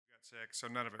sick, so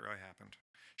none of it really happened.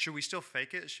 Should we still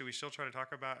fake it? Should we still try to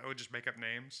talk about it? Just make up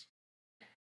names?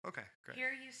 Okay, great.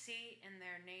 Here you see in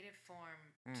their native form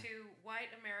 2 white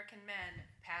American men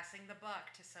passing the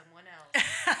buck to someone else.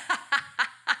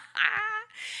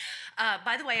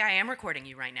 By the way, I am recording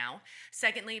you right now.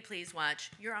 Secondly, please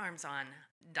watch Your Arms on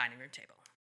Dining Room Table.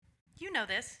 You know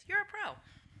this. You're a pro.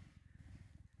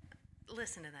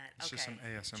 Listen to that. It's okay. just some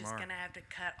ASMR. Just gonna have to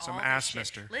cut Some all this ass shit.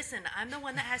 mister. Listen, I'm the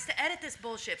one that has to edit this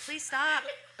bullshit. Please stop.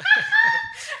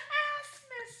 Ass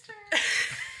mister.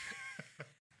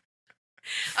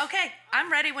 Okay, I'm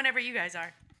ready whenever you guys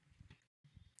are.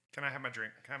 Can I have my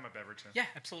drink? Can I have my beverage then? Yeah,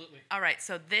 absolutely. All right,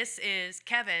 so this is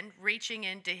Kevin reaching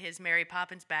into his Mary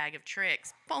Poppins bag of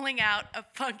tricks, pulling out a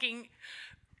fucking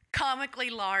comically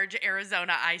large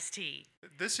Arizona iced tea.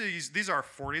 These are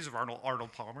 40s of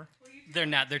Arnold Palmer. They're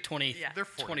not. They're 20. Yeah. They're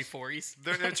 40s. 24s.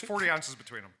 It's 40 ounces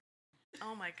between them.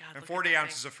 Oh my God. And look at 40 that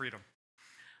ounces thing. of freedom.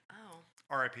 Oh.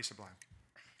 R.I.P. Sublime.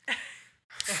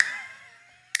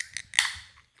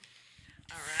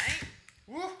 All right.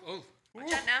 Woo! Oh, Woo.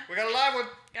 that now? We got a live one.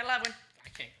 Got a live one. I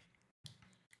can't.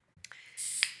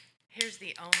 Here's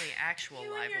the only actual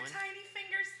You live and your one. tiny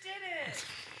fingers did it.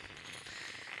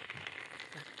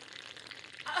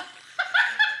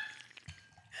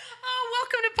 Oh,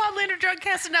 welcome to Podlander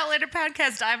Drugcast and Outlander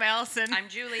Podcast. I'm Allison. I'm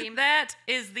Julie. That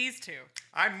is these two.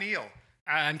 I'm Neil.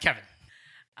 I'm Kevin.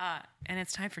 And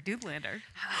it's time for Doodlander.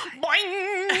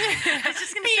 I was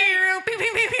just gonna say,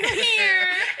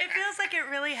 it feels like it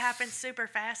really happened super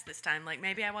fast this time. Like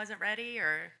maybe I wasn't ready,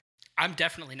 or I'm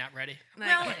definitely not ready. like,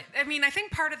 Well, I mean, I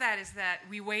think part of that is that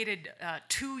we waited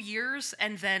 2 years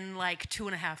and then like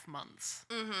 2.5 months.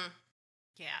 mm-hmm.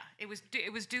 Yeah, it was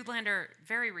Doodlander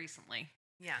very recently.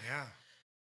 Yeah. Yeah.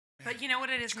 But you know what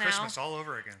it is It's now? Christmas all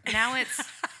over again. Now it's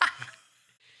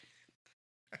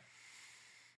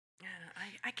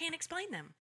I can't explain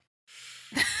them.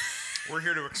 We're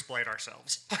here to explain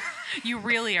ourselves. you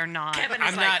really are not. Kevin I'm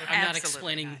is not. like, I'm not absolutely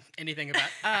explaining not. anything about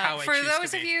how I For choose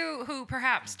those to of be. you who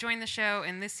perhaps joined the show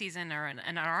in this season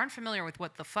and are unfamiliar with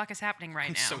what the fuck is happening right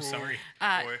I'm now, so sorry.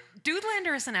 Boy.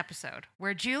 Doodlander is an episode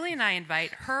where Julie and I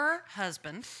invite her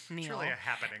husband, Neil, It's really a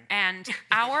happening. and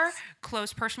our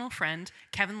close personal friend,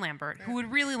 Kevin Lambert, who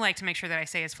would really like to make sure that I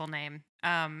say his full name,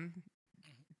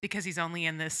 because he's only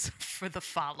in this for the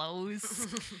follows.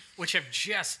 Which have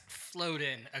just flowed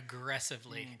in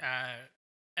aggressively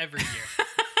every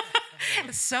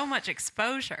year. So much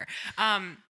exposure.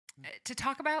 To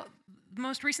talk about the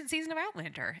most recent season of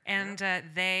Outlander. And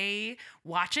they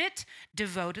watch it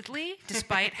devotedly,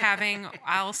 despite having,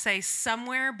 I'll say,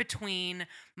 somewhere between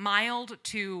mild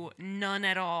to none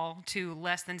at all to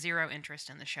less than zero interest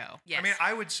in the show. Yes. I mean,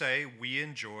 I would say we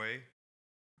enjoy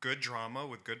good drama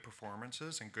with good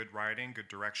performances and good writing, good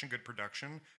direction, good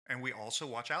production, and we also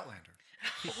watch Outlander.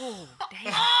 oh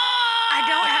damn! I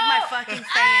don't have my fucking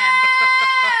fan.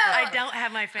 I don't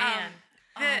have my fan.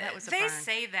 That was a they burn.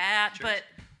 say that, Cheers.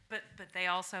 but they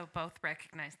also both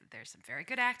recognize that there's some very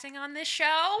good acting on this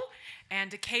show,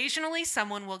 and occasionally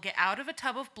someone will get out of a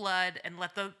tub of blood and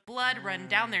let the blood run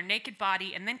down their naked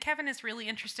body, and then Kevin is really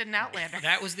interested in Outlander.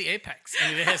 That was the apex,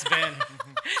 and it has been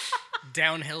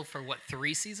downhill for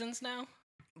 3 seasons now.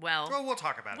 Well, Well, we'll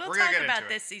talk about it. we'll We're gonna talk get about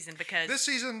into this season because This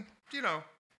season,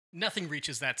 Nothing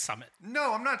reaches that summit.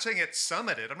 no, I'm not saying it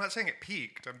summited. I'm not saying it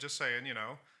peaked. I'm just saying,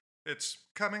 it's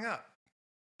coming up.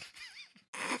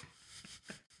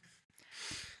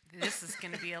 This is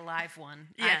going to be a live one.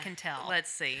 yeah, I can tell. Let's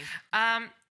see.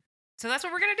 So that's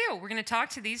what we're going to do. We're going to talk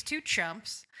to these two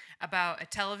chumps about a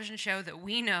television show that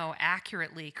we know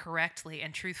accurately, correctly,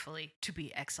 and truthfully to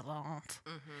be excellent.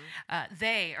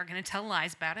 They are going to tell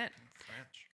lies about it. French.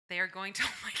 They are going to, oh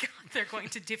my God, they're going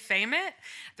to defame it.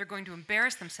 They're going to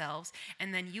embarrass themselves.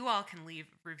 And then you all can leave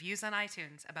reviews on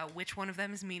iTunes about which one of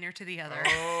them is meaner to the other.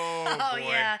 Oh, Oh boy.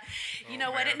 yeah. You Oh,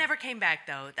 know what? man. It never came back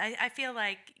though. I feel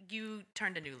like you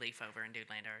turned a new leaf over in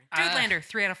Doodlander. Doodlander,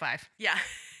 3 out of 5. Yeah.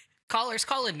 Callers,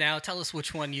 call in now. Tell us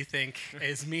which one you think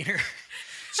is meaner.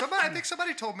 I think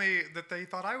somebody told me that they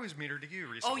thought I was meaner to you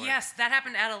Oh, recently. yes, that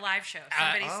happened at a live show.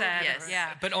 Somebody oh, said, yes.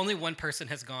 yeah. But only one person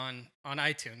has gone on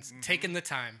iTunes, taken the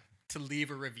time to leave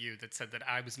a review that said that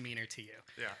I was meaner to you.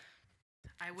 Yeah.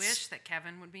 I wish that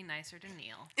Kevin would be nicer to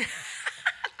Neil.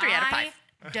 3 out of 5.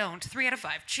 I don't. 3 out of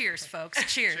 5. Cheers, folks.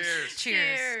 Cheers. Cheers.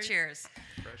 Cheers. Cheers.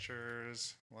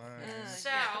 Pressures. Lines. So,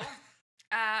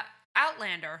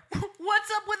 Outlander.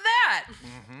 What's up with that?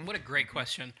 What a great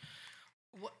question.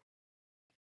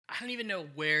 I don't even know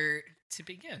where to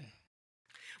begin.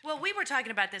 Well, we were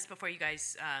talking about this before you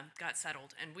guys got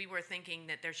settled, and we were thinking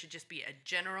that there should just be a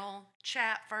general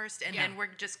chat first, and then we're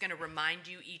just going to remind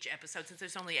you each episode, since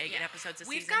there's only 8 episodes a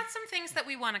We've season. got some things that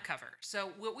we want to cover.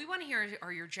 So what we want to hear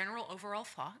are your general overall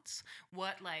thoughts.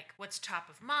 What's top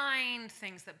of mind,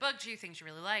 things that bugged you, things you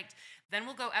really liked. Then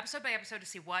we'll go episode by episode to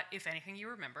see what, if anything, you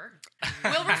remember.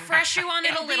 We'll refresh you on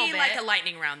it It'll a little be bit. like a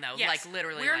lightning round, though. Yes. Like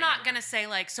literally. We're not going to say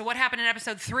so what happened in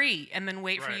episode 3 and then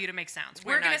wait for Right. you to make sounds.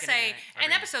 We're We're not going to gonna do say, that.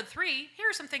 in episode 3, here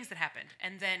are some things that happened.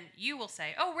 And then you will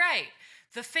say, oh, right,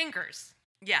 the fingers,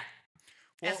 Yeah.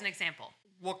 as an example.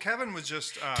 Well, Kevin was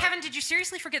just. Kevin, did you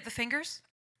seriously forget the fingers?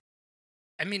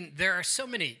 I mean, there are so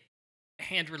many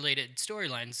hand-related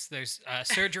storylines. There's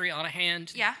surgery on a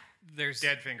hand. Yeah. There's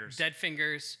Dead fingers. Dead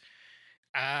fingers.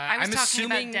 I was I'm talking about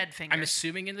assuming, dead I'm fingers.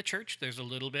 assuming in the church there's a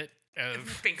little bit of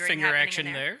Fingering finger happening in action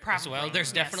there. there as well. Probably, There's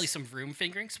yes. definitely some vroom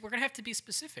fingering, so we're gonna have to be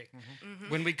specific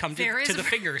when we come There to is the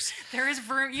fingers. There is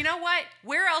vroom. You know what?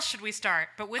 Where else should we start?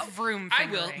 But with vroom I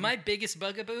fingering. will. My biggest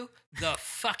bugaboo: the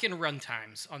fucking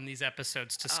runtimes on these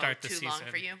episodes to start the too season. long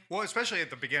for you. Well, especially at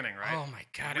the beginning, right? Oh my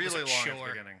god, Really it was a long chore. at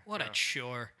the beginning. What Yeah. a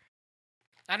chore!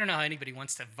 I don't know how anybody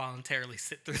wants to voluntarily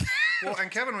sit through that. Well,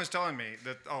 and Kevin was telling me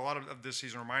that a lot of this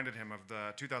season reminded him of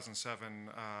the 2007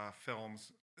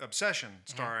 films Obsession,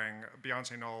 starring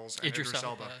Beyonce Knowles and Idris Idris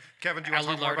Elba, Elba. Kevin, do you want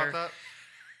to Ali talk more about Larter.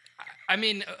 that? I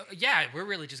mean, yeah, we're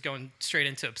really just going straight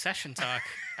into obsession talk.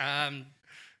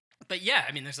 But yeah,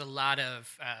 I mean, there's a lot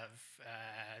of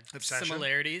Obsession?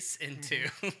 similarities into.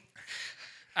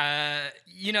 I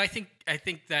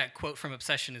think that quote from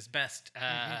Obsession is best,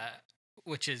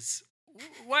 which is,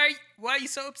 "Why are you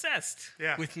so obsessed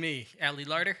Yeah. with me, Ali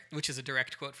Larter?" Which is a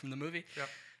direct quote from the movie. Yep.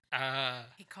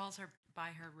 He calls her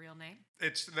by her real name.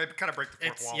 They kind of break the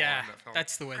fourth It's wall yeah, in that film.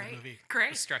 that's the way Great. the movie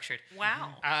Great. was structured.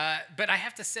 Wow. But I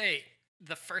have to say,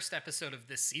 the first episode of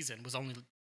this season was only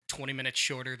 20 minutes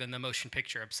shorter than the motion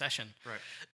picture Obsession, right.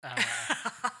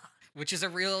 which is a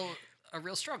real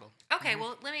struggle. Okay,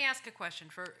 well, let me ask a question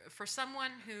for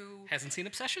someone who Hasn't seen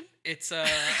Obsession? It's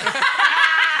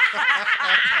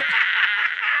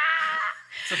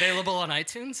it's available on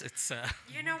iTunes. It's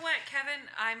You know what, Kevin?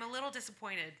 I'm a little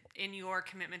disappointed in your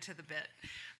commitment to the bit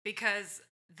because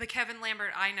the Kevin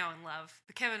Lambert I know and love,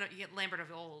 the Kevin Lambert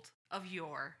of old, of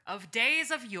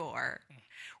days of yore,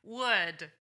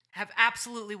 would have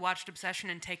absolutely watched Obsession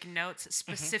and taken notes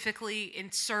specifically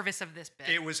in service of this bit.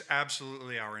 It was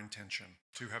absolutely our intention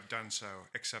to have done so,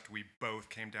 except we both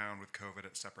came down with COVID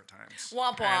at separate times.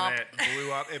 Womp womp.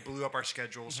 And it blew up our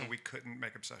schedule, so we couldn't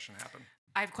make Obsession happen.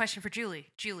 I have a question for Julie.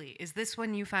 Julie, is this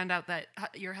when you found out that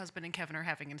your husband and Kevin are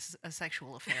having a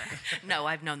sexual affair? No,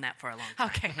 I've known that for a long time.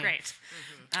 Okay, great.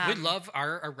 we love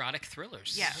our erotic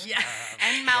thrillers. Yeah. Yeah.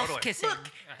 And mouth Totally. kissing. Look,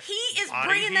 he is Body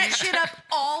bringing that heat. shit up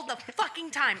all the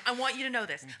fucking time. I want you to know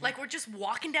this. Like, we're just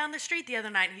walking down the street the other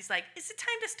night, and he's like, "Is it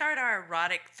time to start our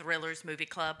erotic thrillers movie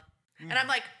club?" And I'm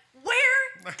like,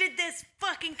 "Where did this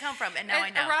fucking come from?" And now I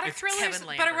And know. erotic It's thrillers, Kevin but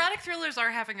Lambert. erotic thrillers are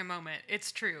having a moment.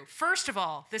 It's true. First of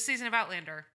all, this season of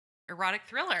Outlander, erotic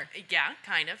thriller. Yeah,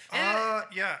 kind of.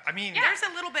 Yeah, I mean, There's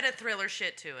a little bit of thriller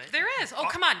shit to it. There is. Oh,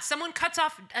 come on! Someone cuts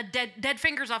off a dead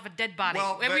fingers off a dead body.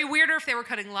 Well, It'd be but- weirder if they were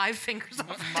cutting live fingers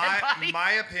off a dead body.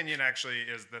 my opinion actually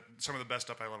is that some of the best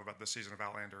stuff I love about this season of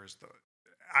Outlander is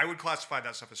I would classify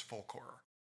that stuff as folk horror.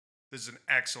 This is an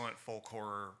excellent folk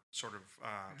horror sort of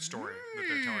story that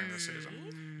they're telling this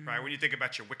season, right? When you think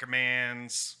about your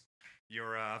Wickermans,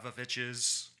 your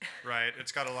Vaviches, right?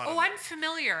 It's got a lot of. Oh, I'm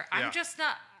familiar. Yeah. I'm just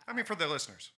not. I mean, for the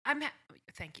listeners.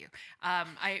 Thank you.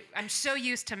 I'm so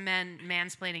used to men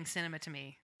mansplaining cinema to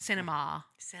me, cinema,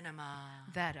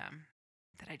 that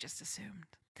I just assumed.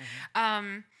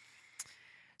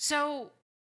 So,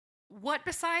 what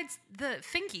besides the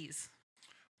fingies?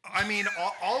 I mean,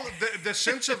 all the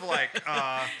sense of like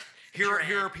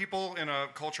here are people in a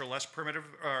culture less primitive,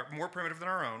 more primitive than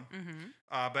our own,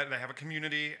 but they have a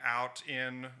community out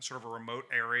in sort of a remote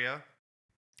area,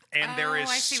 and there is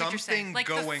I see what you're saying. something Like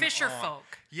going the fisher on. folk.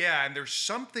 Yeah, and there's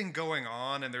something going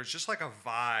on, and there's just like a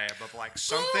vibe of like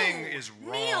something Ooh, is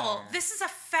wrong. Neil, this is a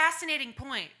fascinating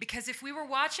point because if we were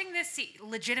watching this,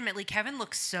 legitimately, Kevin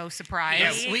looks so surprised.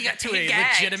 Yes, we got to He a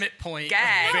gagged. legitimate point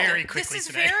Gagged. very No, quickly this is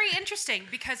today. very interesting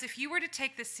because if you were to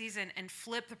take this season and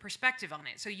flip the perspective on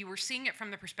it, so you were seeing it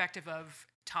from the perspective of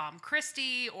Tom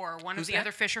Christie or one Who's of the that?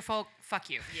 other fisher folk, fuck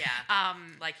you. Yeah.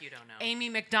 Like you don't know. Amy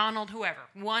McDonald, whoever.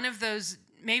 One of those,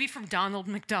 maybe from Donald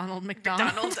McDonald.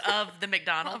 McDonald's of the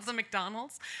McDonald's. Of the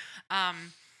McDonald's.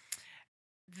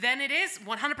 Then it is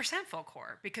 100% folk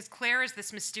horror because Claire is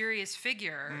this mysterious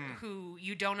figure who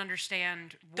you don't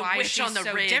understand The why witch she's on the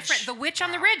so ridge. different. The witch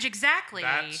on the ridge, exactly.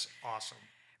 That's awesome.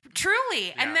 Truly.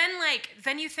 Yeah. And then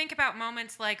then you think about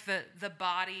moments like the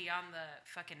body on the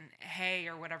fucking hay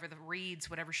or whatever, the reeds,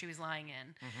 whatever she was lying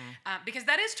in. Because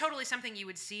that is totally something you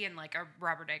would see in like a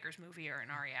Robert Eggers movie or an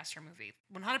Ari Aster movie.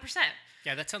 100%.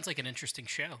 Yeah, that sounds like an interesting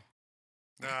show.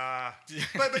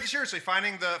 But seriously,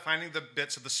 finding the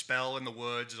bits of the spell in the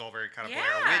woods is all very kind of Blair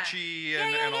Yeah. Witchy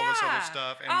and all this other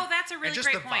stuff. And, Oh, that's a really and just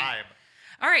great the point. vibe.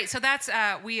 All right, so that's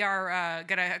we are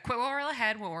gonna quit while we're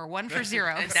ahead. Well, we're 1 for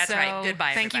 0. That's so right.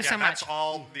 Goodbye, Thank you everybody. so Yeah, much. that's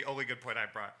all the only good point I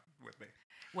brought with me.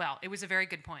 Well, it was a very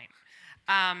good point.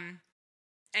 And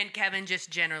Kevin,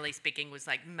 just generally speaking, was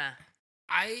like, meh.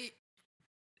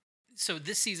 So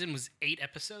this season was 8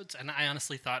 episodes, and I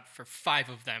honestly thought for 5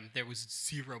 of them there was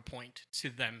 0 point to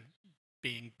them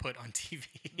being put on TV.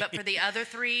 But for the other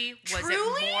 3, was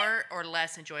Truly? it more or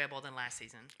less enjoyable than last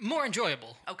season? More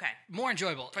enjoyable. Okay. More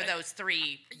enjoyable. For those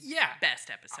 3 yeah. best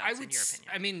episodes, I in would your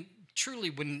opinion. I mean, truly,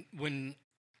 when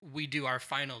we do our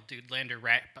final Dude Lander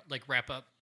wrap up,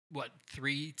 what,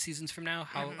 3 seasons from now?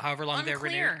 However long they're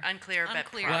renewed. Unclear, but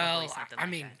Unclear. probably Well, something I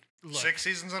like mean, that. look, 6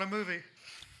 seasons on a movie.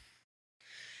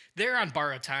 they're on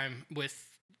borrowed time with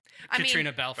I mean,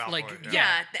 Katrina Balfe. Balfour, Like, yeah.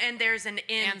 Yeah, and there's an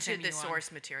end And to Sam the Heughan.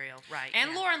 source material, right?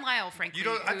 And yeah. Lauren Lyle, frankly, You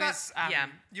don't- I who thought- is, Yeah.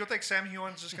 You don't think Sam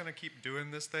Heughan's just gonna keep doing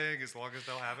this thing as long as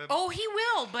they'll have him? Oh, he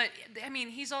will, but I mean,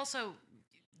 he's also.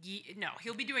 No,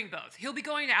 he'll be doing both. He'll be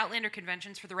going to Outlander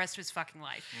conventions for the rest of his fucking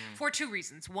life for 2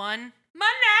 reasons. 1,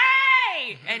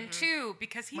 money, and 2,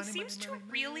 because he seems to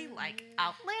really like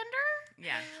Outlander.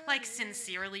 Yeah. Like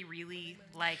sincerely, really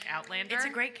like Outlander. It's a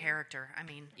great character. I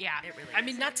mean, Yeah. it really I is.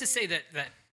 mean, not to say that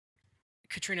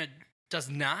Katrina does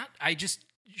not.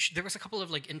 There was a couple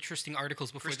of like interesting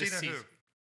articles before Christina this season. who?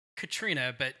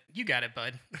 Katrina, but you got it,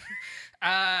 bud.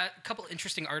 A couple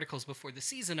interesting articles before the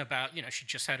season about, she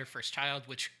just had her first child,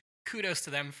 which kudos to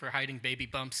them for hiding baby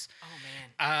bumps. Oh,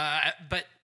 man. But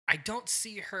I don't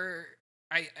see her.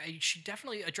 She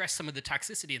definitely addressed some of the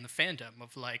toxicity in the fandom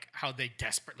of like how they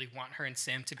desperately want her and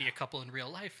Sam to be a couple in real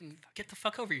life, and get the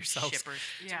fuck over yourselves. Shippers.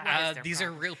 Yeah. What is their These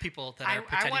problem? are real people that are I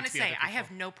pretending want to to be say other I have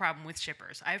people. no problem with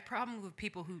shippers. I have problem with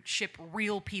people who ship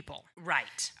real people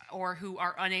Right. or who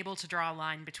are unable to draw a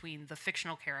line between the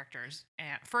fictional characters.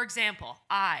 And for example,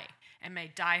 I am a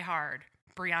diehard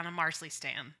Brianna Marsley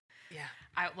stan. Yeah.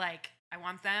 I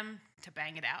want them to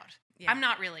bang it out. Yeah. I'm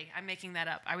not really. I'm making that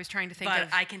up. I was trying to think But of.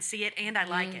 I can see it and I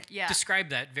like it. yeah. Describe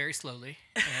that very slowly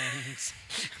and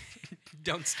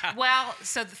don't stop. Well,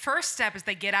 so the first step is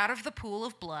they get out of the pool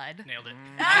of blood. Nailed it.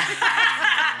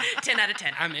 10 out of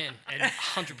 10. I'm in, and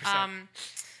 100%.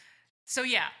 So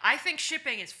yeah, I think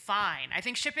shipping is fine. I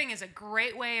think shipping is a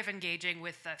great way of engaging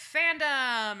with the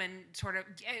fandom and sort of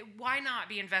why not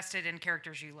be invested in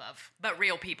characters you love? But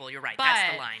real people, you're right. But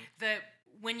That's the line.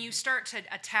 When you start to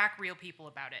attack real people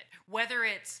about it, whether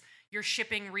it's you're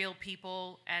shipping real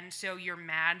people and so you're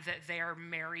mad that they're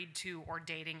married to or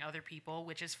dating other people,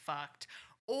 which is fucked,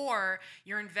 or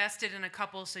you're invested in a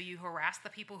couple so you harass the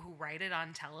people who write it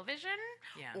on television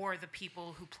Yeah. or the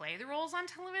people who play the roles on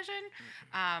television,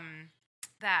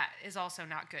 that is also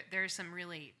not good. There's some I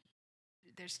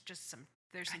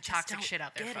just toxic don't shit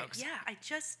out there, get it. folks. Yeah, I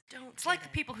just don't. It's like the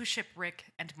people who ship Rick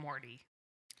and Morty.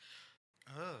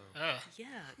 Oh. Oh. Yeah.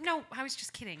 No, I was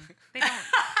just kidding. They don't.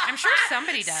 I'm sure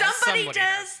somebody does. Somebody Somebody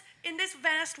does. In this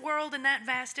vast world and that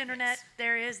vast internet,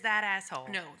 there is that asshole.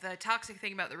 No, the toxic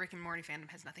thing about the Rick and Morty fandom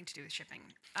has nothing to do with shipping.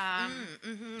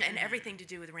 And everything to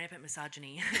do with rampant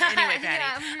misogyny. Anyway,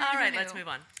 Patty. Yeah, All right, you let's know. move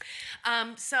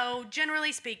on. So,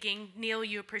 generally speaking, Neil,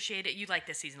 you appreciate it. You like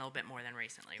this season a little bit more than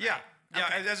recently, right? Yeah.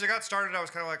 Yeah. As it got started, I was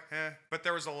kind of like, but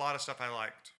there was a lot of stuff I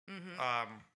liked.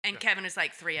 And Kevin is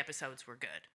like 3 episodes were good.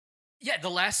 Yeah, the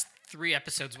last 3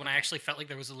 episodes when I actually felt like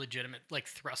there was a legitimate like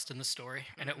thrust in the story,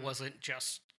 and it wasn't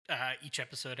just each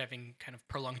episode having kind of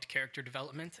prolonged character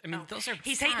development. I mean, those are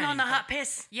He's hating on the fine, hot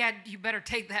piss. Yeah, you better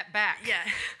take that back. Yeah.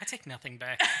 I take nothing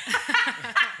back.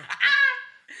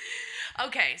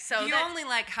 Okay, so You only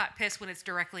like hot piss when it's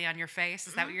directly on your face.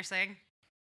 Is that what you're saying?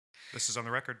 This is on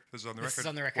the record. This is on the This record. is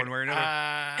on the record. One way or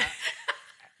another.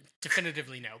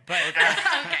 Definitively no. But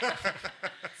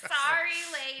Sorry,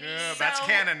 lady. Yeah, that's So,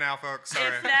 canon now, folks.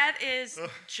 Sorry. if that is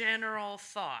general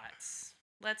thoughts,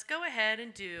 let's go ahead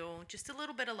and do just a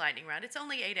little bit of lightning round. It's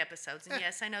only 8 episodes, and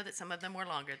yes, I know that some of them were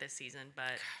longer this season,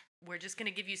 but we're just going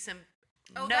to give you some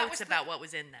Oh, that notes was about what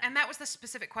was in them. And that was the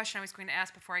specific question I was going to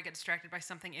ask before I get distracted by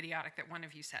something idiotic that one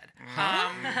of you said.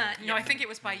 No, I think it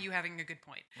was by you having a good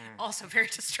point. Also very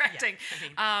distracting.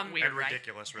 weird, and right?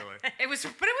 ridiculous, really. But it was a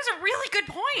really good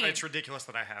point. It's ridiculous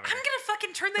that I have it. I'm gonna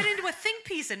fucking turn that into a think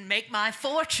piece and make my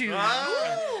fortune.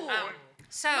 Oh.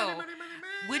 So,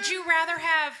 would you rather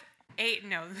have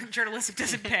journalism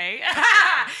doesn't pay.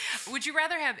 would you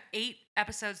rather have 8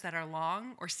 episodes that are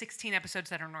long or 16 episodes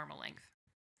that are normal length?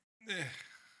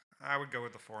 I would go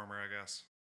with the former, I guess.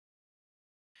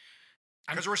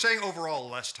 I'm- Because we're saying overall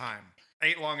less time.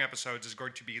 8 long episodes is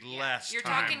going to be less You're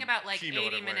time. talking about like 80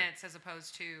 cumulatively. minutes as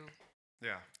opposed to.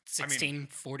 Yeah. 16,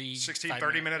 40, 16,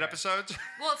 30-minute episodes?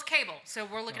 Well, it's cable, so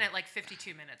we're looking at like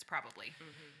 52 minutes probably.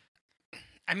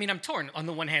 I mean, I'm torn. On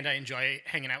the one hand, I enjoy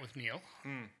hanging out with Neil.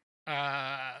 Mm.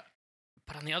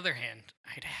 But on the other hand,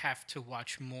 I'd have to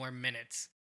watch more minutes.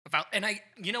 And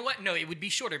you know what? No, it would be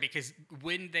shorter because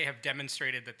when they have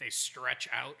demonstrated that they stretch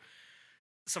out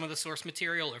some of the source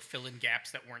material or fill in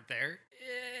gaps that weren't there,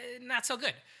 not so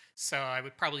good. So I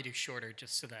would probably do shorter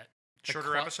just so that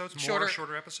Shorter episodes? shorter, More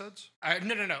shorter episodes?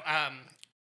 No.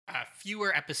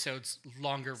 Fewer episodes,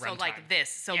 longer So runtime. like this.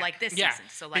 So Yeah. like this Yeah, season.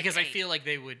 So like because I 8. feel like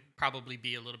they would probably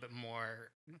be a little bit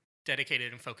more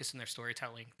dedicated and focused in their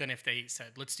storytelling than if they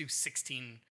said, let's do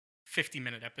 16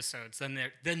 50-minute episodes. Then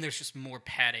there's just more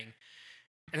padding.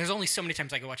 And there's only so many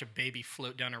times I can watch a baby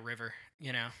float down a river,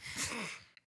 you know?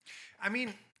 I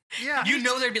mean, yeah. You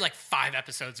know there'd be like 5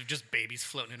 episodes of just babies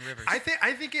floating in rivers. I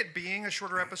think it being a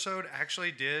shorter episode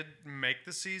actually did make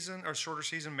the season or shorter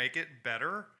season make it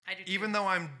better. I do too. Even though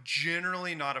I'm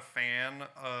generally not a fan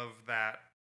of that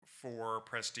for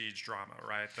prestige drama,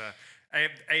 right? The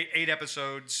 8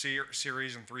 episode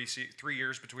series and 3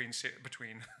 years between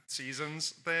seasons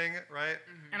thing, right?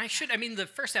 And the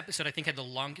first episode I think had the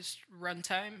longest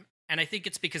runtime, and I think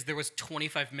it's because there was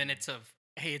 25 minutes of,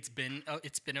 hey, it's been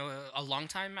a long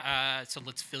time, so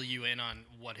let's fill you in on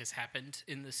what has happened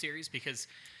in the series, because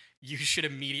you should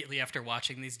immediately after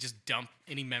watching these just dump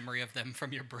any memory of them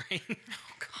from your brain.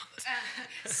 Oh God.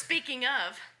 Speaking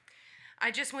of,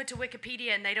 I just went to Wikipedia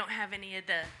and they don't have any of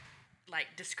the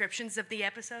descriptions of the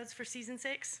episodes for season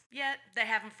 6 yet. They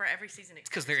have them for every season. It's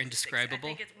 'cause they're indescribable?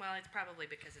 I think it's probably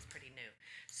because it's pretty new.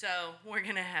 So we're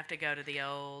gonna have to go to the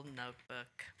old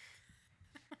notebook.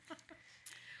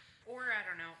 Or I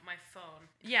don't know, my phone.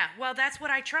 Yeah, well, that's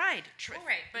what I tried. All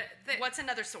right, but What's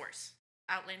another source?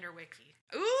 Outlander Wiki.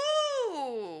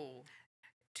 Ooh,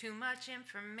 Too much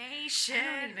information.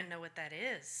 I don't even know what that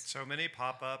is. So many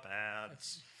pop-up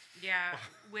ads. Yeah,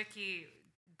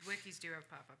 wikis do have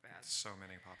pop-up ads. So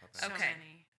many pop-up ads. So Okay.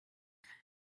 many.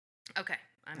 Okay,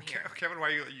 I'm here. Kevin, why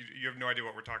you have no idea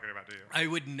what we're talking about, do you? I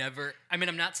would never. I'm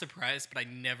not surprised, but I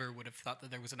never would have thought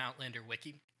that there was an Outlander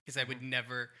wiki, because I would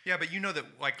never. Yeah, but you know that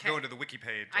going to the wiki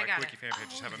page, I got wiki it. fan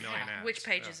pages have a million ads. Which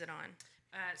page Yeah. is it on?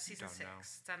 Season Don't 6. know.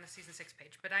 It's on the season 6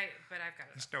 page, but I've got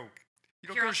it. There's no. You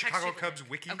don't Here, go I'll to text Chicago you the Cubs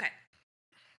link. wiki. Okay.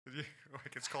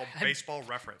 Like it's called Baseball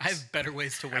Reference. I have better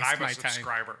ways to waste and I'm my a time.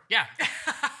 subscriber. Yeah.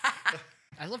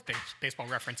 I love baseball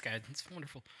reference guide. It's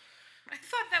wonderful. I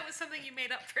thought that was something you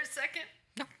made up for a second.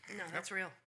 No, that's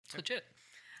real. It's legit.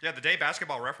 Yeah, the day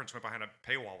Basketball Reference went behind a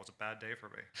paywall was a bad day for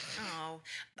me. Oh,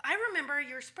 I remember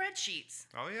your spreadsheets.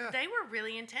 Oh yeah. They were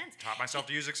really intense. Taught myself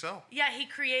to use Excel. Yeah, he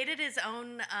created his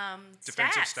own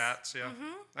Defensive stats. stats, yeah.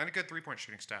 And a good 3-point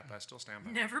shooting stat that I still stand by.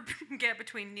 Never get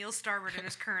between Neil Starward and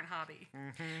his current hobby.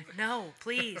 No,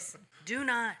 please, do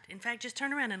not. In fact, just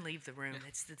turn around and leave the room.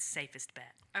 It's the safest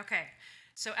bet. Okay,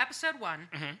 so episode 1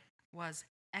 was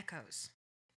Echoes.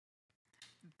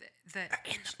 The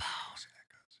In the bone.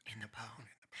 In the bone.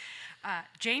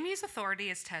 Jamie's authority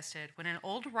is tested when an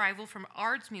old rival from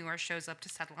Ardsmuir shows up to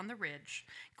settle on the ridge.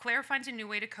 Claire finds a new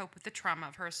way to cope with the trauma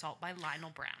of her assault by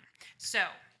Lionel Brown. So,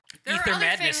 there Ether are other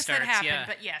madness things that starts, happen, yeah.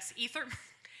 but yes, Ether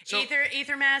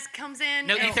Ether Mask comes in.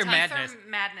 No, and- Ether Madness.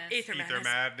 Madness. Ether Ether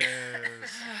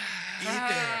Madness.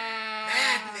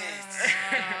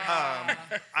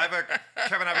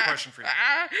 Kevin, I have a question for you.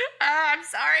 I'm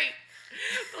sorry.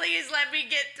 Please let me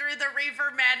get through the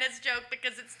Reefer Madness joke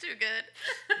because it's too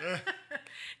good.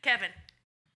 Kevin,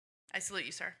 I salute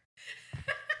you, sir.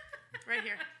 Right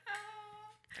here.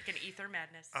 Like an Ether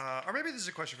Madness. Or maybe this is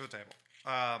a question for the table.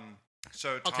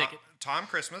 So I'll take it. Tom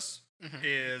Christmas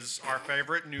is our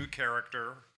favorite new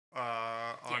character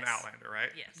on Yes. Outlander, right?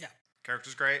 Yes. Yeah.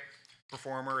 Character's great.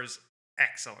 Performer is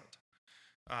excellent.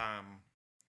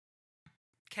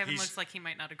 Kevin He's- looks like he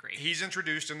might not agree. He's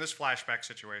introduced in this flashback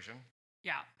situation.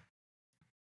 Yeah.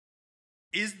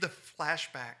 Is the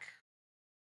flashback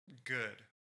good?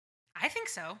 I think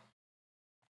so.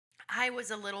 I was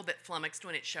a little bit flummoxed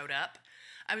when it showed up.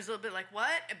 I was a little bit like,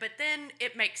 what? But then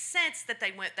it makes sense that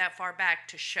they went that far back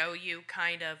to show you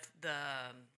kind of the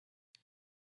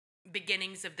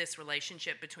beginnings of this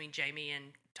relationship between Jamie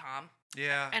and Tom.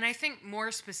 Yeah. And I think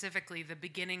more specifically, the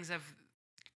beginnings of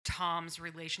Tom's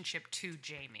relationship to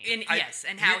Jamie.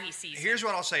 And how he sees Here's it.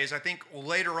 what I'll say is I think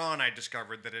later on I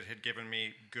discovered that it had given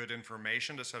me good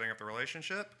information to setting up the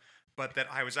relationship, but that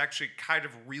I was actually kind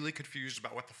of really confused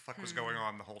about what the fuck was going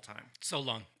on the whole time. So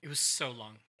long. It was so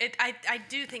long. I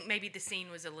do think maybe the scene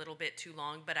was a little bit too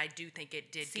long, but I do think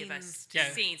it did give us Scenes. Yeah.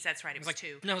 scenes. That's right. It was like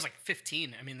 2. No, it was like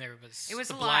 15. I mean, there was It was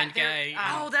the a blind lot. There-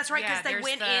 guy. Oh, that's right, 'cause they there's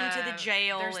went into the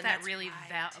jail There's and that that's really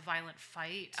right. violent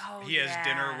fight. Oh, He has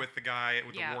dinner yeah. with the guy,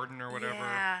 with Yeah. the warden or whatever.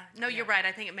 Yeah. No, you're Yeah. right.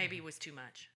 I think it maybe was too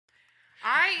much.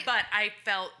 I But I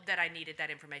felt that I needed that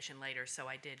information later, so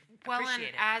I did well, and appreciate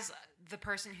it. as the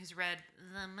person who's read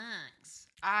the books,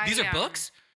 These are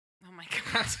books? Oh my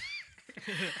god.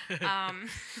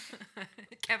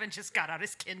 Kevin just got out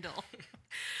his Kindle.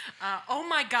 Oh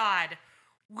my god.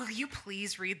 Will you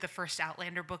please read the first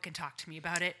Outlander book and talk to me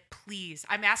about it? Please.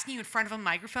 I'm asking you in front of a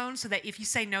microphone so that if you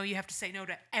say no, you have to say no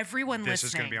to everyone This listening.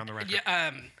 is going to be on the record.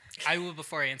 Yeah, I will,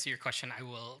 before I answer your question, I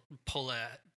will pull a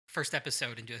first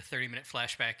episode and do a 30-minute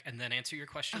flashback and then answer your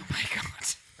question. Oh my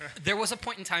god. There was a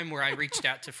point in time where I reached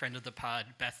out to friend of the pod,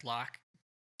 Beth Locke,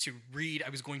 to read. I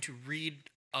was going to read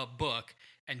a book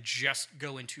and just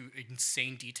go into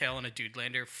insane detail on a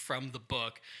Dudelander from the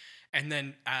book. And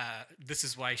then this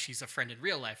is why she's a friend in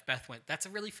real life. Beth went, "That's a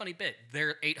really funny bit.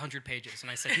 They're 800 pages." And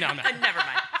I said, "No, I'm not. Never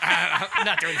mind. I'm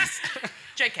not doing this."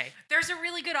 JK. There's a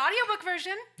really good audiobook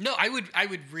version. No, I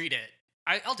would read it.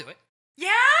 I'll do it.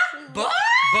 Yeah? Book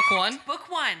one. Book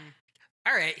 1.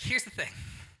 All right, here's the thing.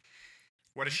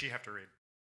 What does she have to read?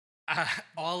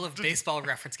 All of baseball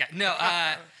reference guy. No,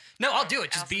 I'll do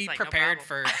it. Just Allison's be like, no prepared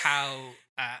problem. for how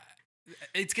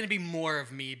it's gonna be more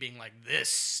of me being like, "This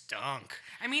stunk."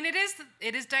 I mean, it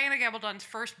is Diana Gabaldon's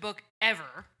first book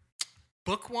ever.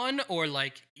 Book one, or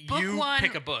like Book you one-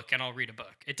 pick a book and I'll read a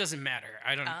book. It doesn't matter.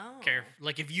 I don't care.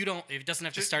 Like if you don't, it doesn't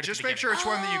have to start. Just at the make sure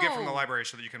beginning. it's one that you get from the Oh. library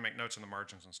so that you can make notes in the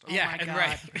margins and stuff. Yeah, my and God.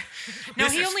 right. No,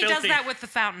 This he is only does filthy. that with the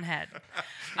Fountainhead.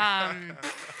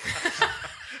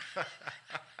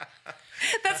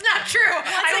 That's not true.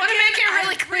 I want to make it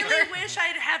really clear. I really wish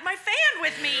I'd had my fan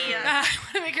with me. I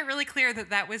want to make it really clear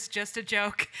that was just a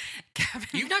joke. Kevin,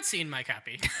 You've not seen my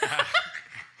copy.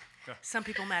 Some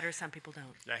people matter, some people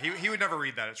don't. Yeah, he would never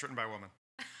read that. It's written by a woman.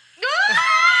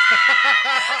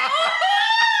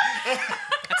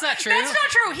 That's not true. that's not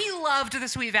true. He loved the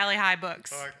Sweet Valley High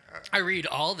books. I read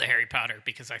all the Harry Potter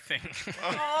because I think.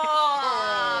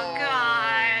 Oh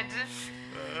God.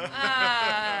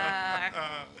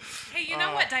 Hey, you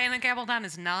know what Diana Gabaldon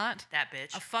is not? That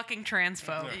bitch. A fucking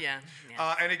transphobe. Yeah.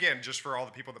 And again, just for all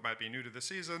the people that might be new to this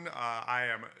season, I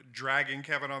am dragging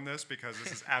Kevin on this because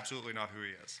this is absolutely not who he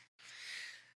is.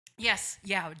 Yes,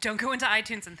 yeah. Don't go into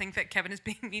iTunes and think that Kevin is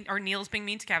being mean or Neil's being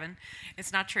mean to Kevin.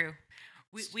 It's not true.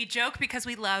 We joke because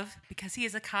we love, because he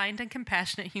is a kind and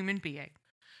compassionate human being.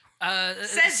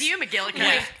 Says you, McGillicuddy.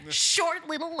 Yeah. Short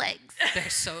little legs. They're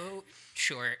so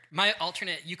short. My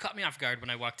alternate, you caught me off guard when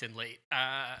I walked in late,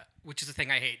 which is a thing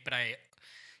I hate, but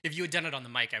if you had done it on the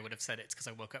mic, I would have said it's because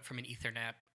I woke up from an ether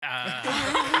nap.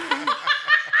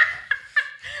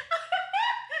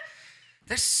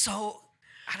 There's so,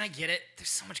 and I get it, there's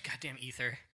so much goddamn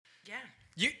ether.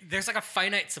 Yeah. There's like a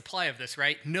finite supply of this,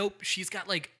 right? Nope, she's got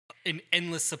like an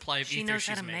endless supply of She ether knows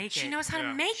how she's to made. make it. She knows how to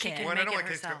Yeah. make She it. can Well, I make don't it like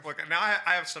herself. look. Now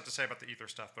I have stuff to say about the ether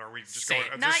stuff, but are we just Say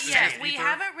going? it. Not this is yet. just We ether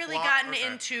haven't really block? gotten Okay.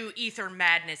 into ether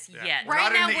madness Yeah. yet. We're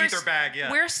Right not now, in the ether bag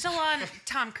yet. We're still on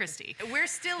Tom Christie. We're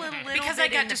still a little Because bit I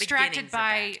got in the distracted beginnings of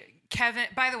by that. Kevin.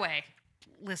 By the way,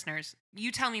 listeners,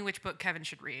 you tell me which book Kevin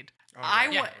should read. Oh, I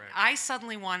right, wa- right. I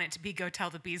suddenly want it to be Go Tell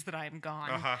the Bees That I Am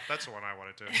Gone. That's the one I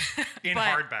wanted to. In But-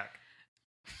 hardback.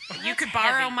 You could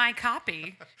borrow heavy. my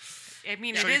copy. I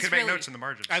mean, So it you is can make really. notes in the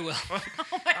margins. I will.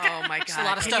 Oh my god. There's a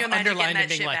lot of Can stuff you imagine getting underlined that and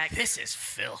being shit like, back? this is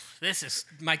filth. This is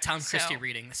my Tom Christie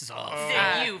reading. This is all.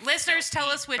 You Listeners, tell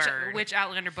us bird. which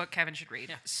Outlander book Kevin should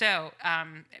read. So,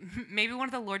 maybe one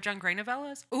of the Lord John Grey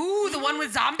novellas. Ooh, the one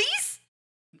with zombies.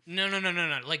 No.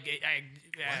 Like,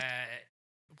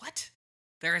 what?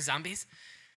 There are zombies?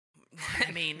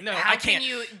 I mean, No, how I can can't.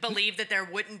 you believe that there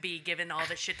wouldn't be given all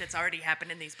the shit that's already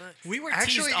happened in these books? We were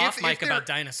Actually, teased off if mic there- about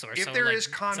dinosaurs. If so, there like, is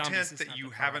content zombies is that not you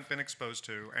that far haven't off. been exposed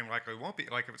to, and likely won't be,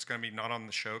 like if it's going to be not on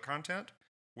the show content,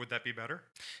 would that be better?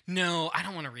 No, I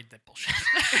don't want to read that bullshit.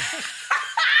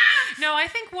 No, I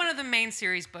think one of the main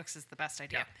series books is the best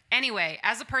idea. Anyway,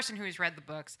 as a person who has read the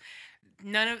books,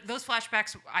 none of those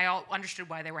flashbacks, I all understood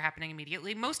why they were happening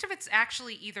immediately. Most of it's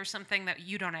actually either something that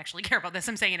you don't actually care about this.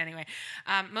 I'm saying it anyway.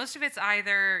 Most of it's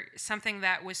either something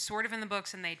that was sort of in the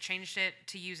books and they changed it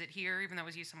to use it here, even though it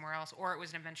was used somewhere else, or it was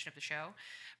an invention of the show.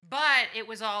 But it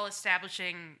was all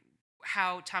establishing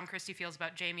how Tom Christie feels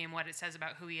about Jamie and what it says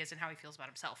about who he is and how he feels about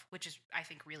himself, which is, I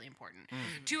think, really important.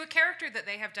 To a character that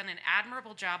they have done an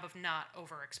admirable job of not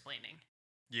over-explaining.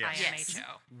 Yes.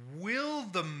 IMHO. Will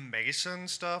the Mason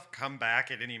stuff come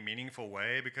back in any meaningful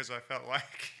way? Because I felt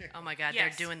like, Oh my God,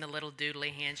 Yes. they're doing the little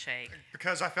doodly handshake.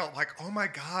 oh my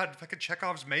God, fucking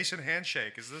Chekhov's Mason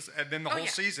handshake. Is this? And then the Oh, whole yeah.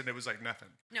 season, it was like nothing.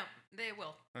 No, they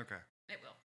will. Okay. It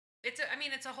will.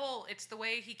 It's a whole. It's the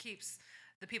way he keeps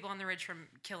the people on the ridge from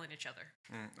killing each other.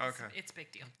 Okay. It's a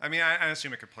big deal. I mean, I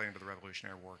assume it could play into the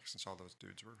Revolutionary War since all those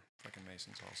dudes were fucking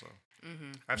Masons also.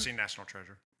 I've seen National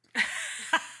Treasure.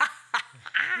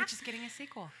 Which is getting a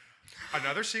sequel.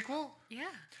 Another sequel? Yeah,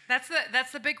 that's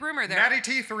the big rumor there.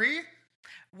 Natty T3?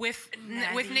 with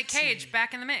Natty Nick Cage T.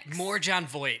 back in the mix. More John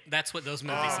Voight. That's what those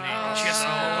movies need. Just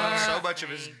Just so much of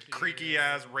his thank you. creaky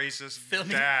ass racist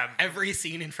filming dad. every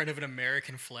scene in front of an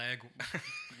American flag.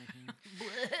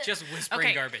 Just whispering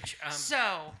Okay, garbage.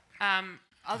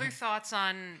 Other thoughts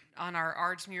on our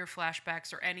Ardsmuir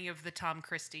flashbacks or any of the Tom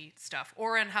Christie stuff,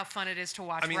 or on how fun it is to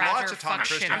watch I mean, Roger lots of Tom fuck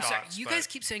Christie shit I'm up. thoughts. sorry, you but- guys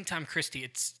keep saying Tom Christie.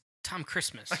 It's Tom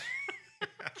Christmas.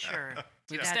 Sure.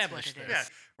 We've That's established what it this. is.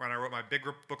 Yeah, when I wrote my big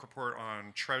book report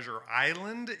on Treasure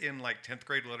Island in like 10th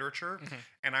grade literature,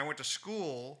 and I went to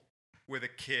school with a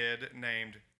kid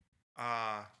named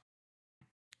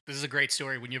This is a great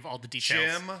story when you have all the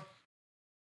details. Jim.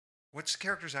 What's the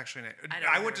character's actually name? I don't I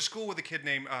remember. went to school with a kid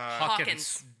named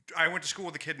Hawkins. I went to school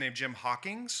with a kid named Jim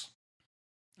Hawkins.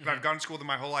 I've gone to school with him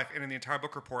my whole life, and in the entire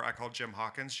book report, I called Jim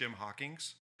Hawkins Jim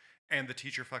Hawkings, and the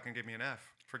teacher fucking gave me an F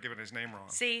for giving his name wrong.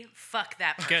 See, fuck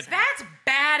that person. Good. That's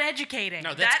bad educating.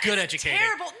 No, that's That good is educating.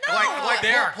 Terrible. No. Like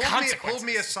There are pulled me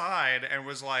consequences. aside and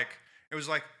was like, it was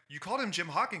like, you called him Jim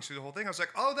Hawkins through the whole thing. I was like,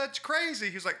 oh, that's crazy.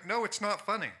 He was like, no, it's not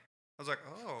funny. I was like,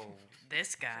 oh,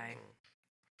 This guy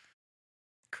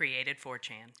created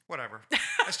 4chan. whatever.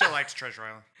 I still liked Treasure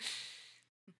Island.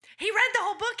 He read the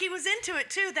whole book. He was into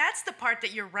it too. That's the part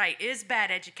that you're right is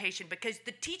bad education because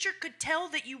the teacher could tell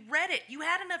that you read it. You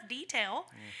had enough detail,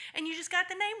 and you just got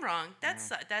the name wrong.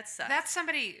 That's That's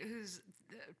somebody whose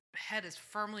head is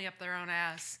firmly up their own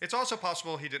ass. It's also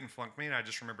possible he didn't flunk me, and I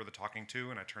just remember the talking to,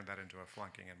 and I turned that into a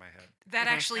flunking in my head. That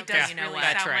actually Okay. does You know really what?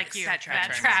 sound That like tracks. you. That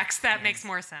tracks. tracks. That makes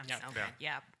more sense. Yeah. okay.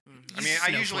 Yeah. I mean, I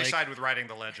usually Snowflake. side with writing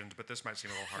the legend, but this might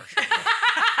seem a little harsh.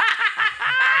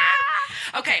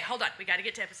 Okay, hold on. We got to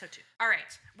get to episode 2. All right.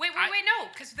 Wait, no,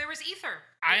 because there was Ether.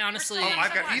 I We're honestly- still Oh, on I've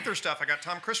got episode one. Ether stuff. I got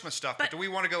Tom Christmas stuff. But But- do we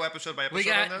want to go episode by episode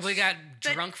We on got this? we got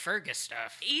But- drunk Fergus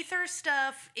stuff. Ether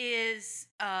stuff is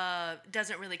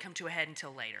doesn't really come to a head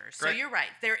until later. So Great. you're right.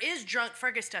 There is drunk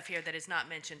Fergus stuff here that is not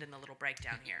mentioned in the little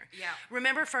breakdown here. Yeah.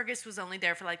 Remember, Fergus was only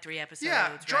there for like 3 episodes.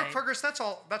 Yeah, drunk right? Fergus. That's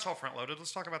all front loaded.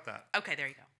 Let's talk about that. Okay, there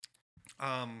you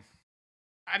go.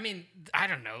 I mean, I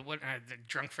don't know what the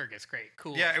drunk Fergus. Great,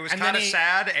 cool. Yeah, it was And kind then of he-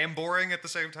 sad and boring at the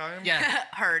same time. Yeah,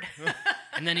 Heard.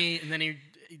 and then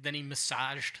he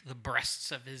massaged the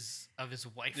breasts of his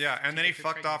wife. Yeah, and to then he get her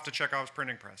fucked pregnant. off to Chekhov's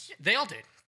printing press. They all did.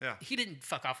 Yeah. He didn't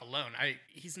fuck off alone.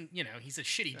 He's a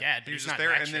shitty dad, but He was he's just not there,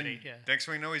 that and then shitty. Yeah. next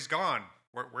thing we know, he's gone.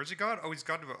 Where's he gone? Oh, he's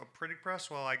gone to a printing press.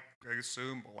 Well, I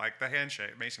assume like the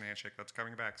handshake, Mason handshake, that's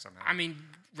coming back somehow. I mean,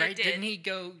 right? did. Didn't he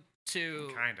go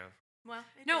to? kind of. Well,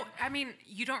 it No, did. I mean,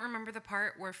 you don't remember the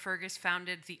part where Fergus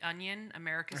founded The Onion,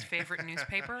 America's favorite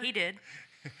newspaper? He did.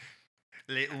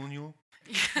 Les Oignons.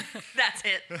 That's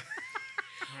it.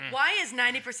 Why is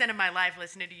 90% of my life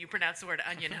listening to you pronounce the word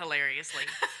onion hilariously?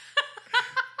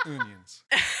 Onions.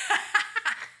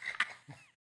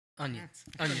 Onions,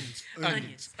 onions,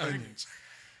 Onions. Onions.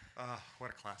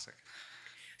 What a classic.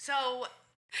 So,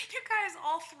 You guys,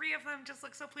 all 3 of them just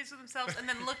looked so pleased with themselves and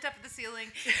then looked up at the ceiling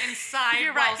and sighed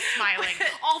You're while right. smiling.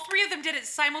 All 3 of them did it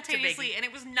simultaneously, Biggie. and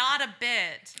it was not a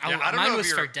bit. Oh, Yeah, I don't mine know was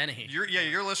if for your- Dennehy.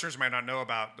 Your listeners might not know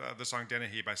about the song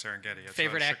Dennehy by Serengeti. It's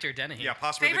Favorite a actor, Dennehy. Yeah,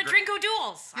 possibly Favorite the Drinko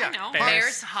duels. Yeah, I know.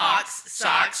 Bears, Hawks,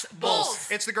 Sox, Bulls.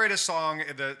 It's the greatest song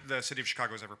the city of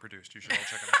Chicago has ever produced. You should all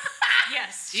check it out.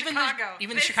 Yes, Even Chicago. the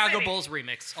Big Chicago city. Bulls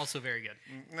remix, also very good.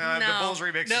 Nah, the No. Bulls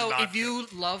remix No, is not if you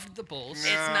loved the Bulls,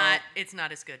 No. it's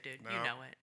not as good, dude. You No. know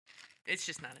it. It's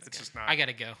just not as it's good. just not. I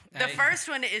gotta go. The first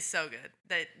one is so good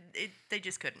that they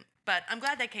just couldn't. But I'm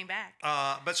glad they came back.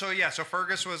 But so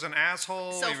Fergus was an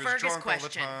asshole. So he was Fergus drunk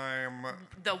question. all the time.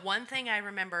 The one thing I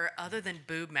remember, other than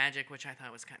boob magic, which I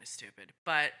thought was kind of stupid,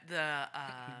 but the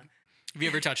Have you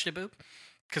ever touched a boob?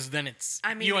 Because then it's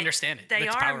I mean, you understand it. They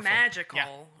That's are powerful. magical,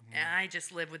 Yeah. and I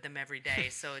just live with them every day,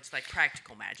 so it's like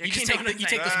practical magic. You just know take what I'm you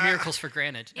saying? take those miracles for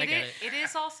granted. I get it. It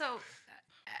is also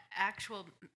actual.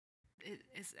 It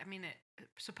is. I mean, it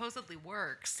supposedly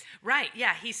works. Right?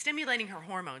 Yeah, he's stimulating her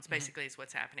hormones. Basically, is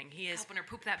what's happening. He is. Helping her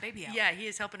poop that baby out. Yeah, he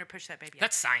is helping her push that baby out.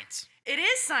 That's science. It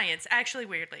is science, actually,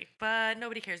 weirdly, but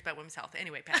nobody cares about women's health.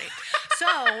 Anyway, Patty.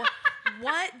 So,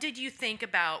 what did you think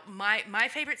about my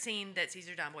favorite scene that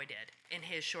Caesar Domboy did in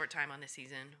his short time on the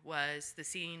season was the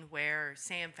scene where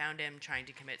Sam found him trying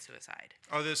to commit suicide.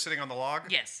 Oh, they're sitting on the log?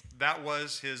 Yes. That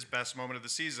was his best moment of the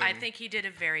season. I think he did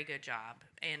a very good job,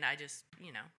 and I just,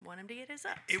 want him to get his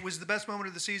ups. It was the best moment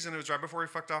of the season. It was right before he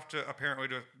fucked off to apparently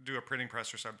to do a printing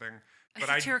press or something. A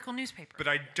satirical newspaper. But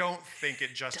I don't think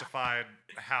it justified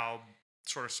how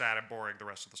sort of sad and boring the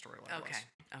rest of the storyline was. Okay.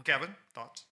 Kevin,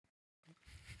 thoughts?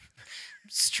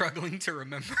 Struggling to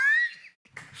remember.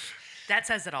 That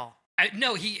says it all.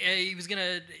 No, he was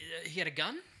gonna. He had a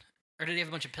gun, or did he have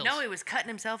a bunch of pills? No, he was cutting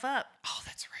himself up. Oh,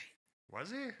 that's right. Was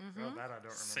he? Mm-hmm. Oh, that I don't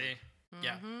remember. See,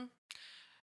 yeah.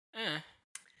 Mm-hmm.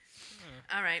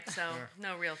 All right, so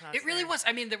no real thoughts. It really there. was.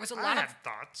 I mean, there was a I lot of have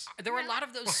thoughts. there were a lot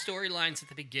of those storylines at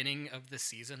the beginning of the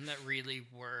season that really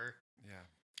were Yeah.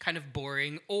 kind of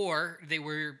boring, or they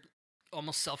were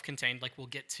almost self-contained. Like we'll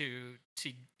get to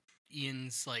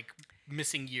Ian's like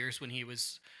missing years when he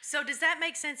was. So does that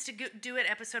make sense to do it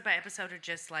episode by episode, or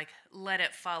just like let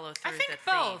it follow through? I think the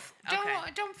both. Theme?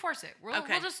 Don't force it. We'll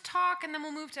just talk, and then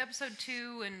we'll move to episode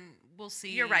 2, and we'll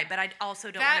see. You're right, but I also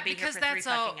don't want to be here for 3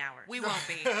 fucking hours. We won't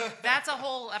be. That's a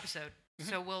whole episode,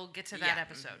 so we'll get to that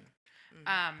episode.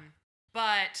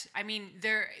 But I mean,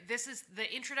 this is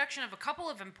the introduction of a couple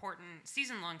of important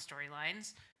season-long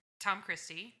storylines. Tom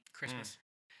Christie, Christmas.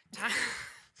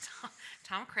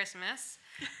 Tom Christmas,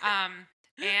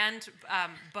 and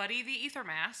Buddy the Ether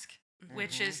Mask,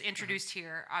 which is introduced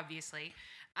here, obviously.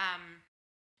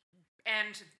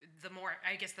 And the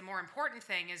more important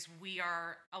thing is we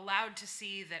are allowed to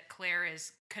see that Claire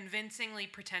is convincingly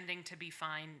pretending to be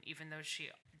fine, even though she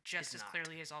just as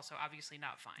clearly is also obviously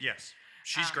not fine. Yes.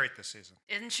 She's great this season.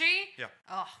 Isn't she? Yeah.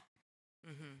 Oh.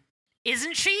 Mm-hmm.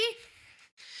 Isn't she?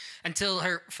 Until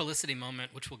her Felicity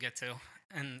moment, which we'll get to,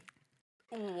 and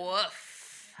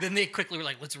Woof. then they quickly were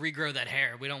like, "Let's regrow that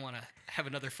hair. We don't want to have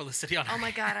another Felicity on." Oh my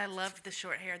god, I loved the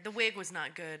short hair. The wig was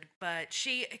not good, but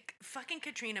fucking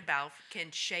Katrina Balfe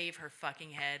can shave her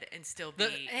fucking head and still be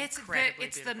incredibly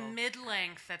it's beautiful. the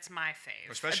mid-length that's my fave.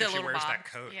 Especially if she little wears bob. that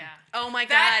coat. Yeah. Oh my god,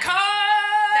 That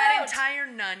that entire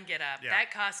nun get up. Yeah,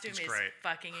 That costume it's is great.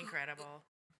 fucking incredible.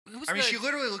 I mean, she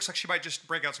literally looks like she might just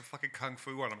break out some fucking kung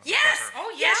fu on him. Yes.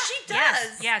 Oh Yes, she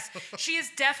does. Yes. She is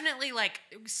definitely like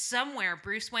somewhere.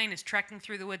 Bruce Wayne is trekking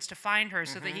through the woods to find her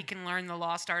so that he can learn the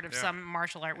lost art of some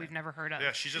martial art we've never heard of.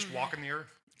 Yeah, she's just walking the earth.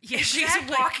 Yeah, she's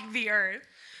Exactly. walking the earth.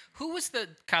 Who was the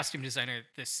costume designer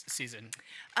this season?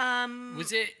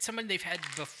 Was it someone they've had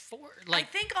before? I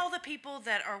think all the people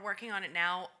that are working on it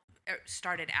now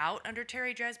started out under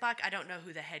Terry Dresbach. I don't know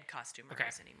who the head costumer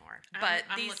is anymore. But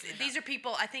I'm looking it these up. are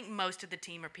people, I think most of the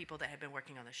team are people that have been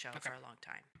working on the show for a long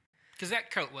time. because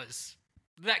that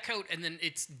coat, and then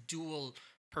its dual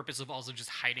purpose of also just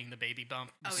hiding the baby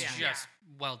bump. Oh, was yeah. just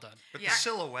well done. But Yeah. the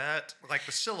silhouette, is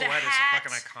hat,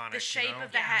 fucking iconic. the shape you know?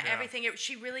 of the hat, Yeah. everything.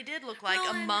 She really did look like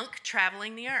Well, a and- monk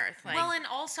traveling the earth. Like, Well, and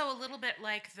also a little bit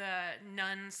like the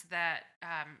nuns that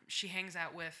she hangs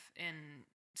out with in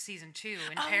season 2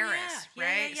 in Oh, Paris, yeah. Yeah,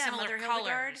 right? yeah. Similar Mother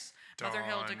Hildegard. colors. Mother Dawn,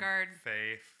 Hildegard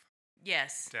Faith.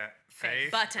 yes.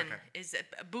 Faith. Button Okay. is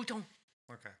Bouton.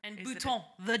 Okay. and Is it Bouton,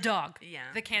 the dog.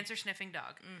 Yeah. The cancer-sniffing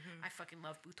dog. I fucking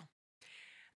love Bouton.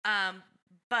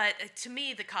 But to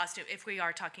me, the costume, if we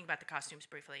are talking about the costumes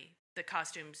briefly, the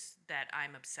costumes that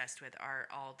I'm obsessed with are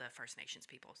all the First Nations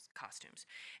people's costumes.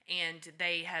 And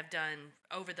they have done,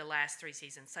 over the last 3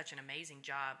 seasons, such an amazing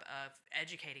job of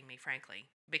educating me, frankly,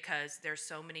 because there's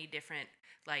so many different,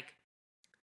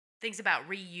 things about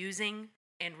reusing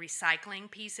and recycling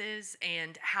pieces,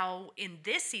 and how in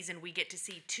this season we get to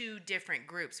see 2 different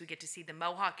groups. We get to see the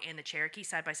Mohawk and the Cherokee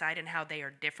side by side and how they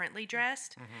are differently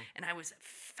dressed. And I was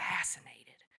fascinated.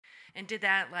 And did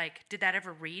that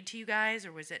ever read to you guys,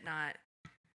 or was it not?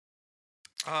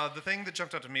 The thing that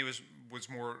jumped out to me was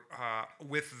more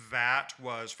with that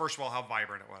was, first of all, how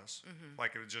vibrant it was.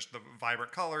 Like, it was just the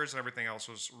vibrant colors and everything else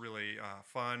was really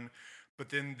fun. But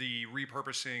then the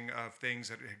repurposing of things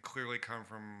that had clearly come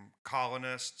from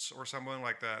colonists or someone,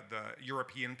 like the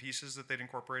European pieces that they'd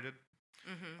incorporated,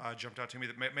 jumped out to me.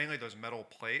 That mainly those metal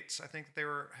plates, I think, that they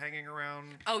were hanging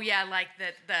around. Oh yeah, like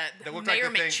the looked like Mayor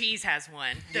the thing- McCheese has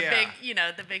one. The Yeah.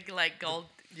 big, the big gold.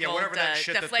 Yeah, gold, whatever that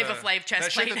shit the that Flava Flav chest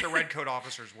that plate. shit that the red coat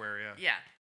officers wear. Yeah. Yeah.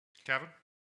 Kevin.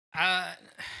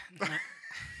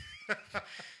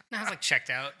 No, I was like checked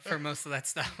out for most of that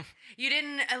stuff. You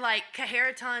didn't like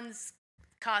Kaharaton's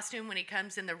costume when he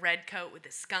comes in the red coat with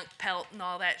the skunk pelt and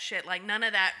all that shit. Like, none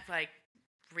of that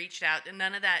reached out, and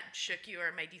none of that shook you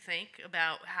or made you think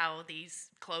about how these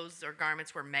clothes or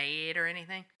garments were made or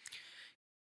anything.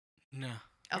 No.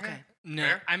 Okay. No.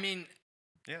 Fair. I mean,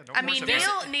 Yeah, don't I force mean, it,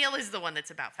 man. Neil is the one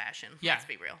that's about fashion. Yeah. Let's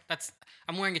be real. That's.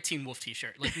 I'm wearing a Teen Wolf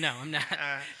T-shirt. Like, no, I'm not.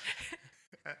 Uh,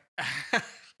 No, I'm not.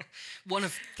 One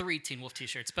of 3 Teen Wolf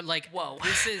T-shirts, but like, Whoa.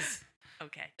 this is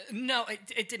Okay. no,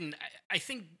 it didn't. I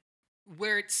think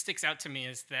where it sticks out to me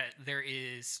is that there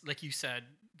is, like you said,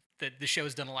 that the show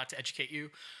has done a lot to educate you,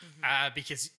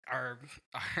 because our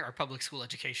public school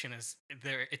education is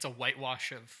there. It's a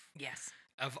whitewash Yes.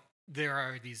 of there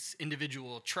are these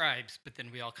individual tribes, but then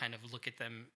we all kind of look at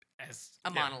them as A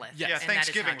monolith. Yes. yeah, and that is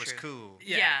Thanksgiving not was true. cool.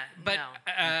 Yeah, but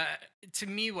no. to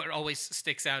me, what always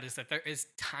sticks out is that there is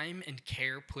time and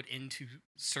care put into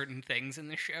certain things in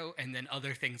the show, and then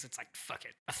other things, it's like fuck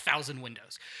it, 1,000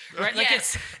 windows, right? Like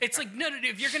Yes. it's like no.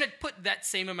 If you're gonna put that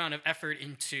same amount of effort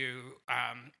into,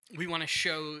 we want to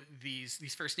show these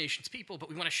First Nations people, but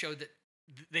we want to show that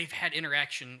they've had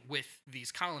interaction with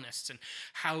these colonists, and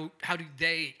how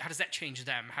does that change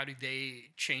them? How do they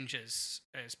change as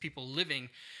people living?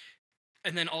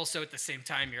 And then also at the same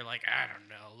time, you're like, I don't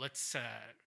know, let's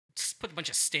just put a bunch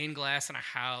of stained glass in a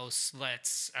house.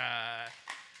 Let's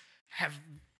have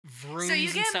rooms. So you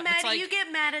and get stuff. mad. It's like, You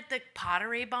get mad at the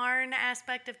Pottery Barn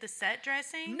aspect of the set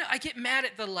dressing. no, I get mad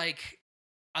at the like.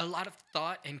 A lot of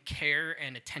thought and care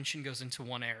and attention goes into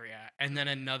one area, and then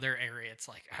another area, it's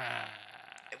like,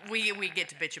 We get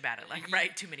to bitch about it, like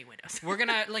right, too many windows. we're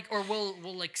gonna like, or we'll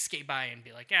like skate by and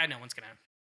be like, yeah, no one's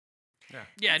gonna.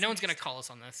 Yeah. No one's gonna call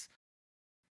us on this.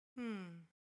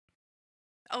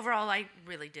 Overall, I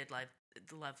really did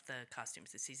love the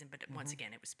costumes this season, but once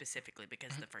again, it was specifically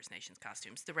because of the First Nations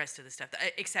costumes. The rest of the stuff,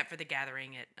 except for the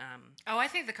gathering at. Oh, I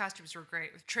think the costumes were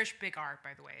great. Trish Big Art,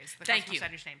 by the way, is the Thank costume you.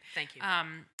 designer's name. Thank you.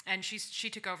 And she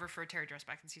took over for Terry Dress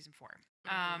back in season 4.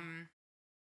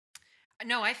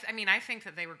 No, I think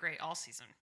that they were great all season.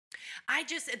 I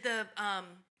just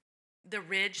the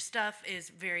ridge stuff is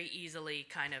very easily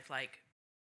kind of like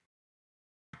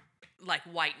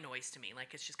white noise to me.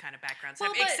 Like it's just kind of background stuff.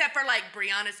 Well, but- Except for like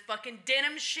Brianna's fucking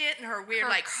denim shit and her weird Her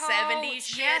like coat, 70s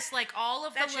shit. Yes, like all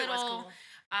of That the shit was little, cool.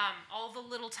 all the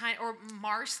little tiny, or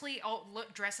Marsley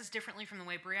dresses differently from the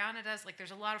way Brianna does. Like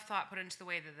there's a lot of thought put into the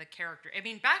way that the character. I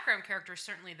mean, background characters,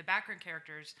 certainly the background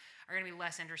characters are going to be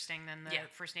less interesting than the Yeah.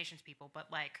 First Nations people,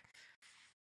 but like.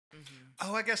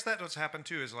 Oh, I guess that what's happened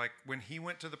too is like when he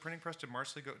went to the printing press, did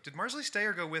Marsley stay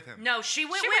or go with him? No, she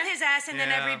went She with went. his ass, and then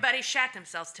Yeah. everybody shat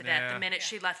themselves to death Yeah. the minute Yeah.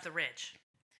 she left the ridge.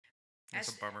 That's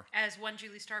a bummer. As one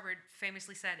Julie Starbird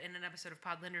famously said in an episode of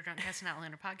Podlander Drunk Cast and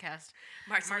Outlander podcast,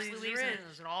 Marsley Marsley leaves leaves the and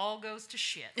ridge. it all goes to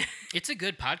shit. It's a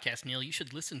good podcast, Neil. You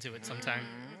should listen to it sometime.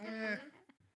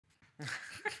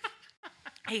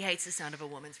 He hates the sound of a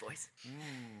woman's voice.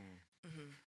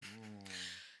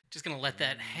 Just gonna let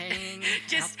that hang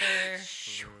Just out there.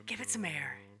 give it some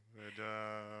air.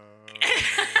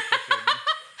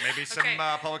 Maybe some Okay.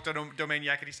 public domain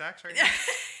yakety sax right now.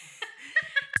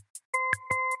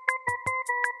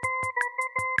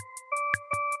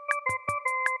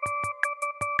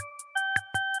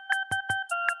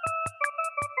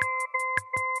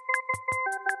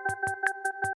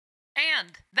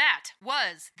 And that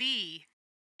was the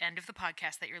end of the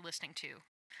podcast that you're listening to.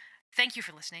 Thank you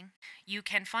for listening. You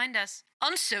can find us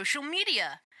on social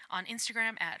media on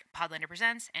Instagram at Podlander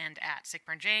Presents and at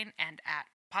Sickburn Jane and at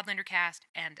Podlandercast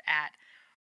and at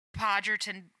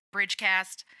Podgerton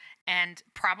Bridgecast and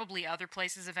probably other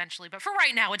places eventually. But for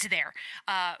right now, it's there.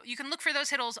 You can look for those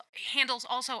handles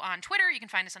also on Twitter. You can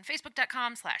find us on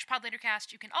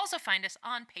Facebook.com/Podlandercast. You can also find us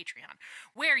on Patreon,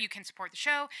 where you can support the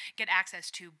show, get access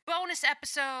to bonus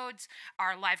episodes,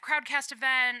 our live crowdcast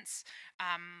events,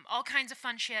 all kinds of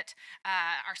fun shit,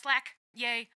 our Slack.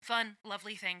 Yay, fun,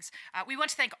 lovely things. We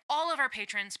want to thank all of our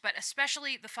patrons, but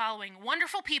especially the following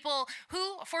wonderful people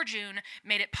who, for June,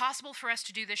 made it possible for us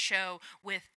to do this show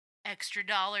with extra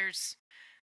dollars.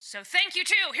 So thank you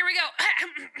too. Here we go.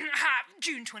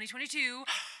 June 2022.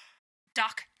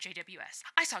 Doc JWS.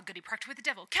 I saw Goody Parked with the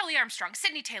Devil. Kelly Armstrong.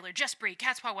 Sydney Taylor. Just Bree.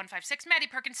 Catspaw156. Maddie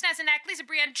Perkins. Snazenak. Lisa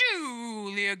Brienne.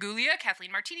 Julia Gulia. Kathleen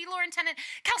Martini. Lauren Tennant.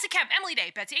 Kelsey Kemp. Emily Day.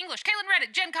 Betsy English. Kaylin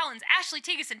Reddit. Jen Collins. Ashley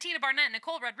Teaguson. Tina Barnett.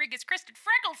 Nicole Rodriguez. Kristen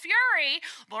Freckle Fury.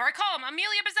 Laura Collum.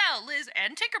 Amelia Bazell. Liz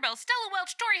and Tinkerbell. Stella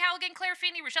Welch. Tori Halligan. Claire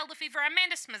Feeney. Rochelle Lefevre.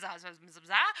 Amanda Smazza.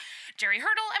 Jerry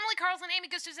Hurdle. Emily Carlson. Amy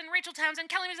Gustafson. Rachel Townsend.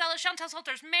 Kelly Mazzella. Chantel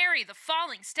Salters. Mary. The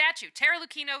Falling Statue. Tara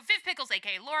Lucchino. Viv Pickles,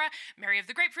 a.k.a. Laura. Mary of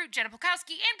the Grapefruit. Jenna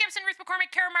Polkowski. Ann Gibson. Ruth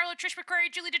McCormick. Kara Marlowe. Trish McCurry.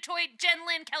 Julie DeToy. Jen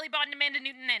Lynn. Kelly Bond. Amanda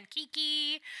Newton. And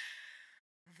Kiki.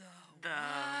 The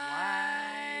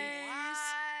Wise.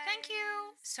 Thank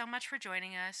you so much for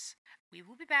joining us. We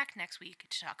will be back next week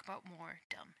to talk about more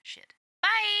dumb shit. Bye!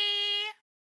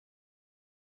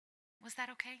 Was that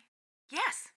okay?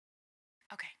 Yes.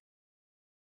 Okay.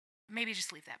 Maybe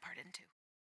just leave that part in too.